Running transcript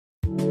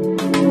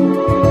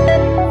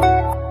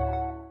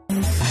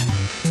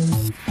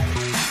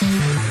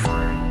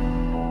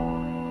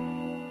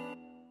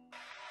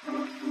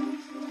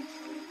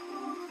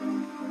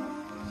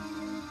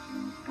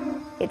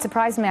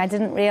surprised me. I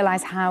didn't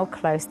realise how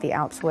close the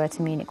Alps were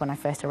to Munich when I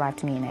first arrived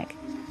to Munich.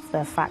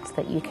 The fact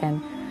that you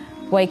can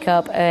wake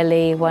up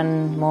early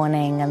one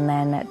morning and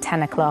then at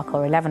 10 o'clock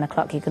or 11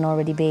 o'clock you can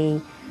already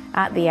be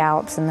at the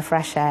Alps in the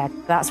fresh air,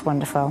 that's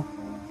wonderful.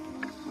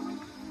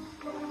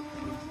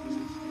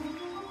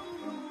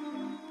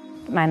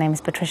 My name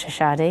is Patricia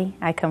Schady.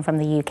 I come from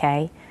the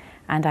UK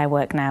and I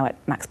work now at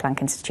Max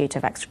Planck Institute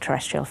of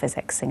Extraterrestrial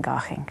Physics in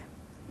Garching.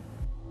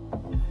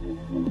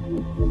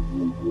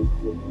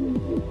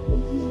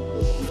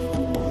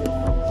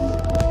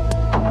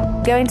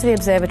 Going to the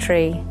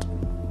observatory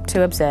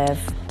to observe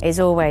is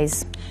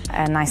always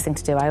a nice thing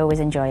to do. I always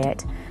enjoy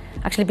it.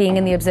 Actually, being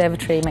in the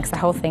observatory makes the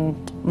whole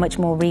thing much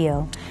more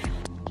real.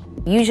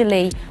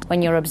 Usually,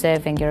 when you're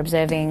observing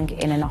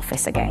in an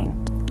office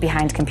again,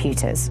 behind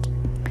computers.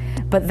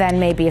 But then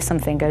maybe if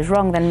something goes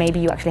wrong, then maybe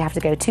you actually have to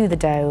go to the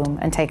dome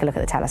and take a look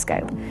at the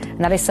telescope. And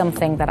that is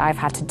something that I've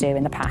had to do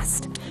in the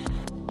past.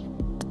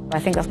 I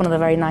think that's one of the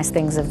very nice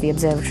things of the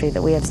observatory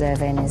that we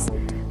observe in is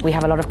we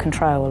have a lot of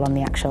control on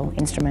the actual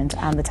instrument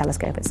and the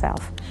telescope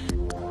itself.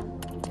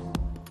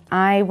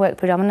 I work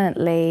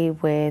predominantly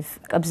with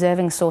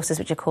observing sources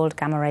which are called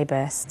gamma ray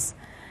bursts.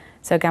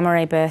 So gamma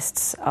ray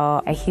bursts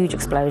are a huge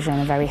explosion,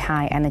 a very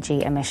high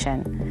energy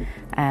emission.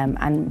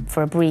 And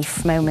for a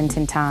brief moment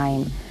in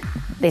time,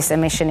 this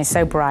emission is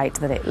so bright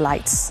that it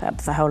lights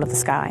up the whole of the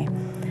sky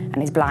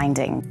and is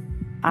blinding.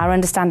 Our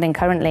understanding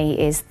currently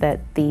is that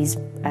these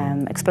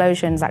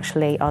explosions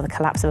actually are the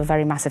collapse of a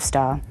very massive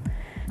star.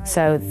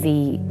 So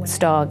the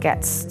star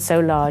gets so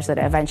large that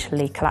it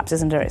eventually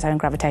collapses under its own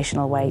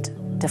gravitational weight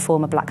to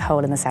form a black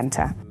hole in the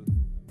centre.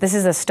 This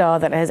is a star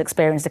that has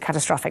experienced a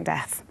catastrophic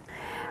death.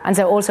 And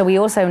so we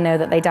also know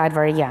that they died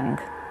very young,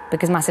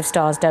 because massive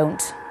stars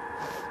don't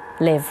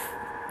live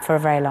for a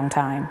very long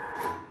time.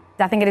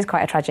 I think it is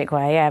quite a tragic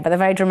way, yeah, but they're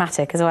very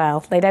dramatic as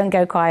well. They don't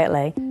go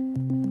quietly.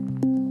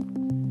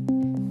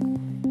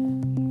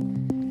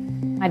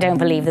 I don't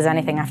believe there's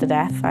anything after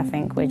death. I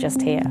think we're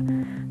just here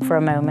for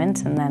a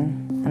moment and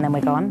then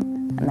we're gone,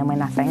 and then we're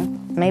nothing.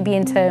 Maybe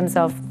in terms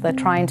of the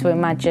trying to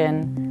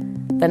imagine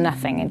the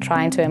nothing and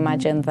trying to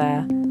imagine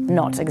the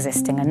not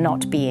existing and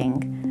not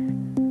being.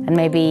 And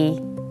maybe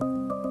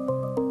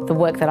the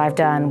work that I've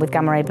done with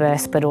gamma ray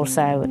bursts, but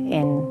also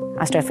in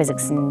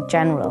astrophysics in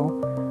general,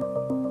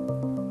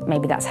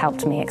 maybe that's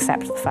helped me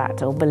accept the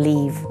fact or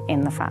believe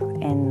in the fact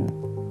in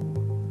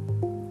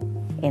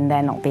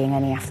there not being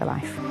any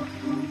afterlife.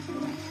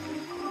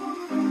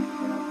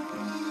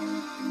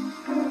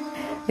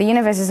 The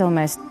universe is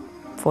almost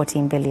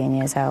 14 billion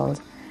years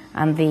old,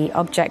 and the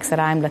objects that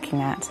I'm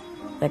looking at,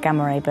 the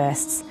gamma ray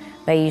bursts,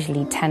 they're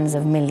usually tens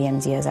of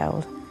millions years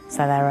old. So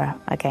they're,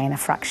 again, a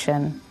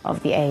fraction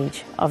of the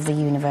age of the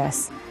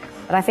universe.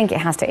 But I think it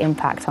has to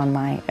impact on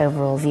my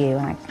overall view,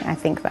 and I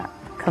think that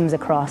comes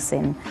across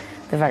in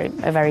a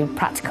very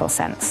practical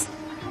sense.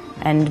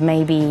 And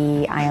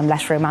maybe I am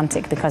less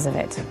romantic because of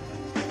it.